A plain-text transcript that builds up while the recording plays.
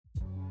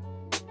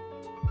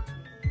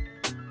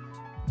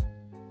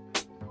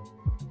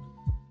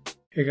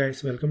Hey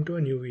guys, welcome to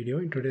a new video.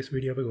 In today's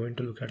video we're going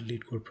to look at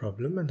Leetcode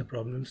problem, and the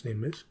problem's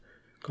name is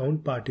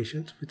count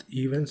partitions with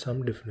even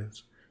sum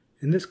difference.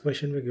 In this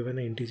question we're given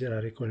an integer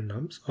array called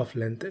nums of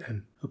length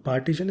n. A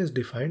partition is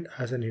defined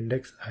as an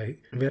index I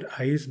where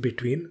I is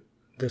between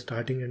the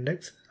starting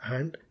index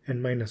and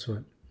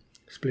n-1,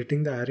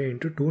 splitting the array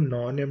into two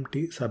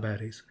non-empty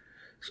subarrays.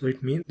 So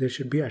it means there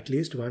should be at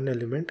least one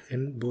element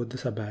in both the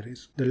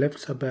subarrays. The left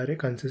subarray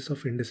consists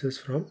of indices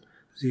from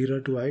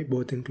 0 to I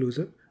both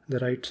inclusive. The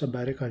right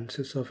subarray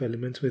consists of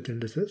elements with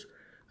indices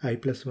I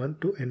plus 1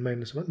 to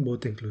n-1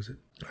 both inclusive.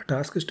 Our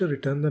task is to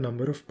return the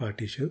number of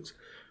partitions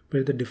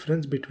where the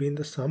difference between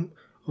the sum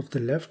of the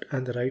left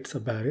and the right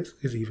subarrays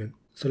is even.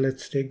 So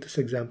let's take this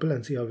example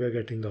and see how we are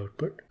getting the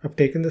output. I've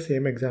taken the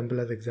same example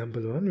as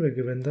example 1. We're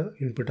given the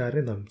input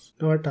array nums.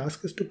 Now our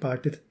task is to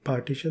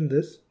partition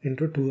this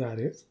into two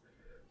arrays.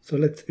 So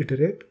let's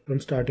iterate from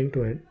starting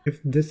to end.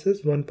 If this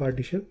is one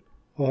partition,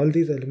 all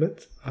these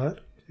elements are,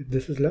 if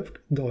this is left,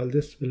 all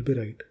this will be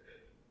right.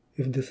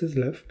 If this is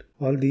left,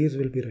 all these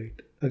will be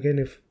right. Again,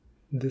 if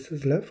this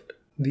is left,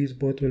 these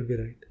both will be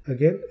right.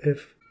 Again,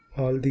 if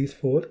all these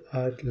four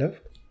are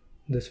left,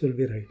 this will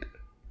be right.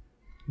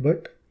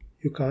 But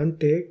you can't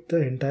take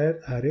the entire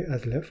array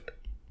as left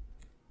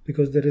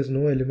because there is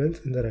no elements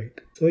in the right.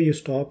 So you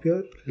stop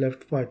your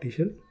left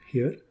partition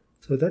here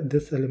so that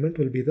this element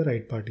will be the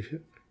right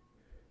partition.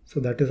 So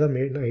that is our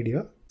main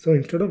idea. So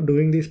instead of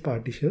doing these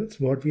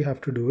partitions, what we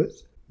have to do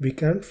is we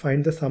can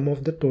find the sum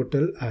of the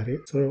total array.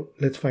 So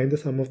let's find the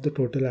sum of the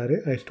total array.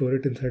 I store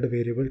it inside a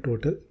variable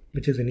total,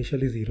 which is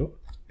initially 0.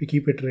 We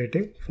keep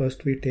iterating.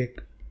 First we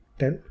take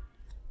 10.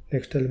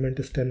 Next element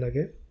is 10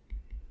 again.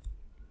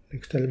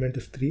 Next element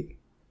is 3.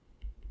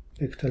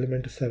 Next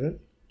element is 7.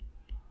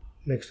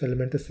 Next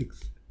element is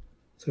 6.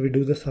 So we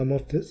do the sum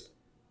of this,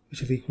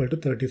 which is equal to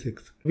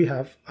 36. We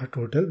have our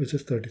total, which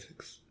is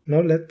 36.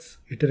 Now let's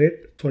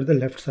iterate for the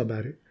left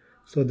subarray.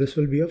 So this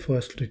will be a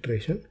first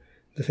iteration.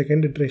 The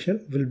second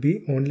iteration will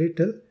be only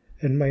till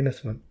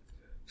n-1.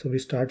 So we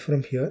start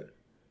from here.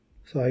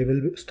 So I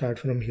will start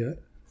from here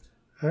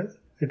and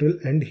it will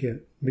end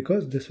here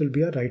because this will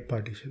be a right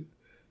partition.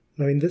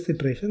 Now in this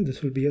iteration,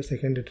 this will be a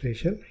second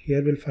iteration.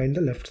 Here we'll find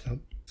the left sum.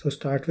 So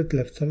start with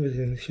left sum, which is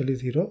initially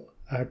 0,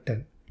 add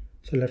 10.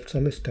 So left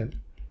sum is 10.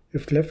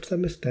 If left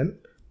sum is 10,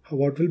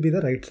 what will be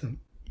the right sum?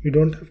 You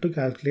don't have to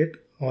calculate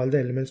all the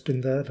elements in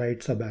the right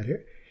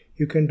subarray.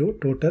 You can do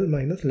total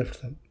minus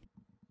left sum.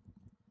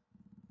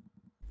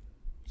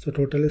 So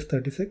total is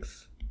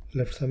 36,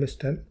 left sum is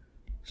 10,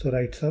 so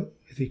right sum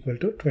is equal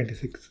to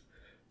 26.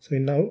 So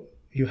now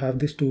you have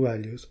these two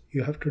values.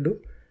 You have to do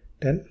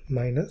 10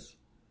 minus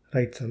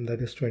right sum,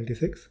 that is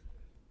 26.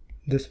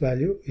 This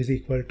value is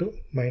equal to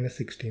minus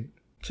 16.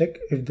 Check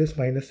if this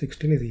minus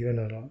 16 is even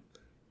or odd.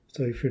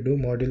 So if you do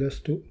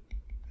modulus 2,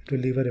 it will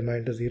leave a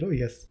remainder 0,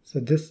 yes. So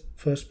this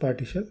first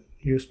partition,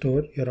 you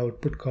store your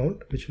output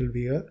count, which will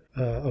be a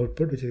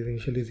output which is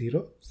initially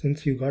 0.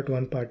 Since you got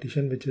one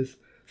partition which is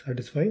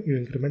satisfying, you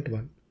increment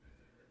 1.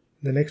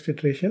 The next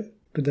iteration,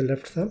 to the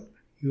left sum,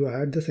 you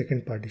add the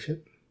second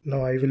partition.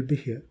 Now I will be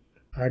here.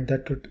 Add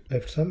that to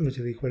left sum, which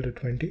is equal to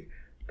 20.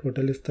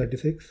 Total is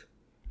 36.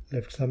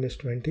 Left sum is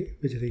 20,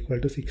 which is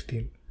equal to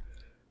 16.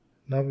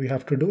 Now we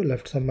have to do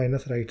left sum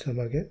minus right sum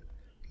again.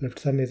 Left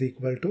sum is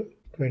equal to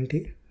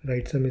 20.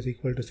 Right sum is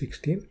equal to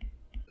 16.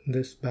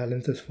 This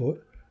balance is 4.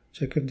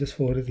 Check if this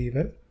 4 is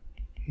even.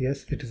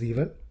 Yes, it is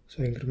even.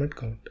 So increment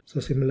count. So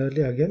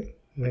similarly again,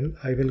 when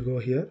I will go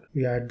here,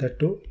 we add that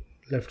to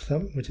left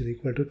sum, which is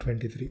equal to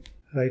 23.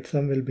 Right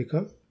sum will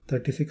become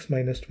 36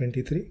 minus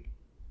 23,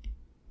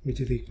 which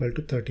is equal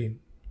to 13.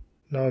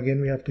 Now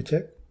again we have to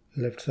check.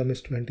 Left sum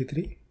is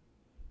 23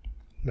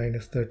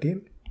 minus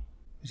 13,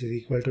 which is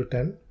equal to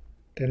 10.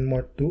 10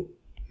 mod 2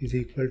 is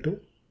equal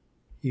to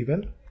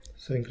even.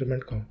 So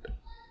increment count.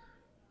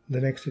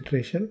 The next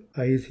iteration,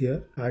 I is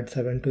here. Add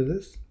 7 to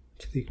this,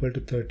 which is equal to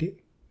 30.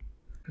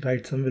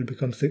 Right sum will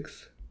become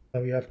 6.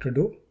 Now we have to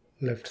do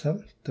left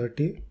sum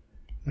 30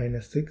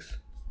 minus 6.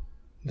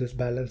 This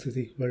balance is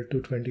equal to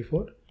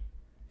 24.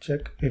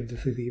 Check if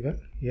this is even.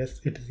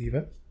 Yes, it is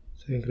even.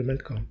 So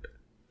increment count.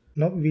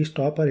 Now we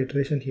stop our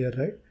iteration here,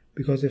 right?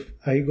 Because if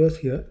I goes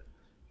here,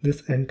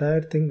 this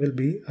entire thing will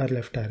be our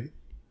left array.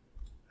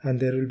 And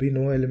there will be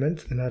no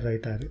elements in our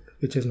right array,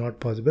 which is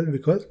not possible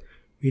because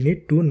we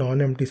need two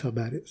non-empty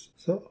subarrays.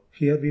 So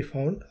here we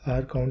found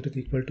our count is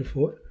equal to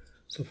 4.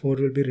 So 4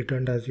 will be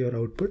returned as your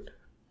output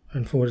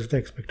and 4 is the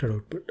expected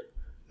output.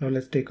 Now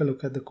let's take a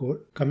look at the code.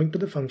 Coming to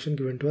the function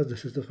given to us,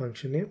 this is the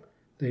function name.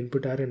 The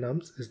input array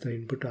nums is the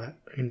input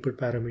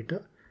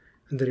parameter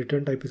and the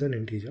return type is an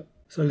integer.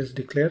 So let's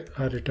declare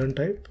our return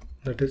type,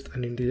 that is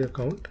an integer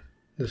count.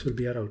 This will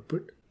be our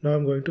output. Now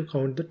I'm going to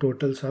count the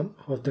total sum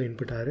of the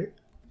input array.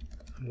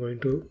 I'm going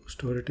to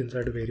store it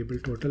inside a variable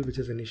total, which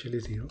is initially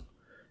 0.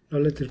 Now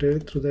let's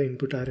iterate through the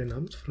input array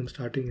nums from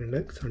starting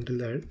index until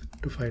the end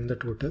to find the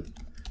total.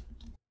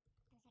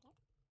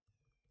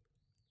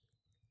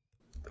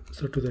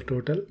 So to the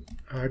total,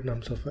 add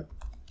nums of it.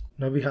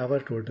 Now we have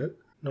our total.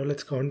 Now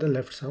let's count the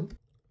left sum.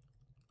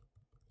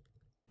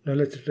 Now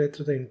let's iterate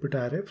through the input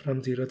array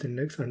from 0th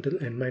index until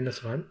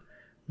n-1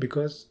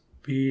 because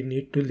we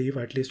need to leave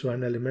at least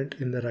one element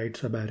in the right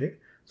subarray.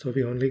 So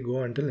we only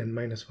go until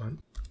n-1.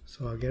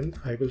 So again,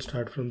 I will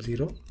start from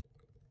 0.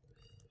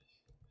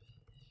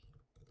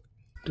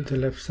 To the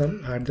left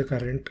sum, add the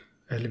current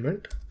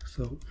element.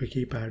 So we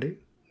keep adding,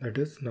 that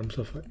is nums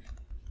of I.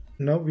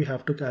 Now we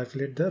have to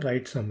calculate the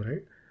right sum,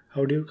 right?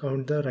 How do you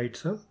count the right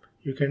sum?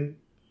 You can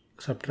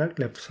subtract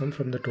left sum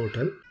from the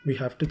total. We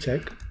have to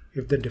check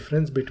if the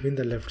difference between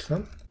the left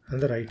sum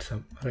and the right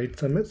sum. Right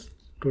sum is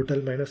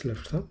total minus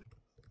left sum.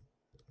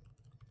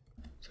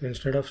 So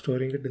instead of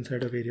storing it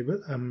inside a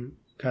variable, I'm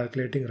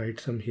calculating right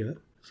sum here.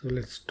 So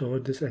let's store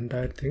this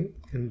entire thing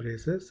in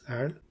braces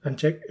and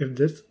check if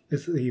this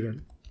is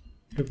even.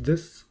 If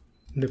this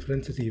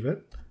difference is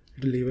even,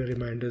 it will leave a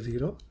reminder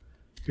 0.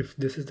 If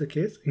this is the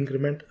case,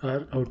 increment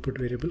our output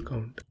variable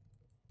count.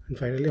 And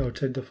finally,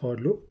 outside the for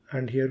loop,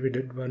 and here we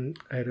did one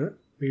error.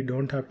 We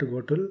don't have to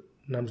go till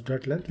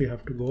nums.length. We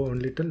have to go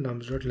only till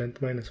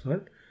nums.length minus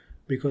 1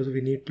 because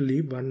we need to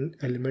leave one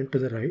element to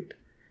the right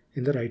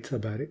in the right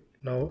subarray.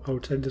 Now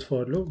outside this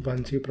for loop,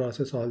 once you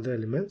process all the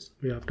elements,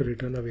 we have to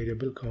return a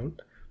variable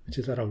count, which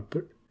is our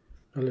output.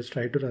 Now let's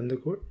try to run the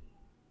code.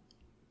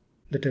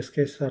 The test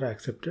cases are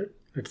accepted.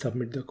 Let's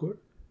submit the code.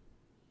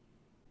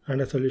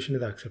 And a solution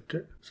is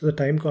accepted. So the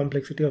time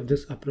complexity of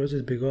this approach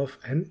is big O of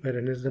n, where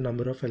n is the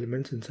number of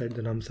elements inside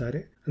the nums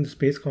array, and the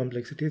space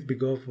complexity is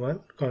big O of 1,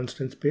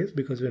 constant space,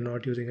 because we are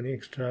not using any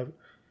extra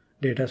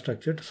data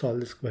structure to solve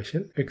this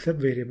question except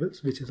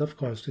variables, which is of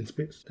constant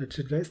space. That's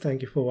it guys,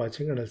 thank you for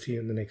watching and I'll see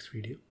you in the next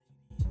video.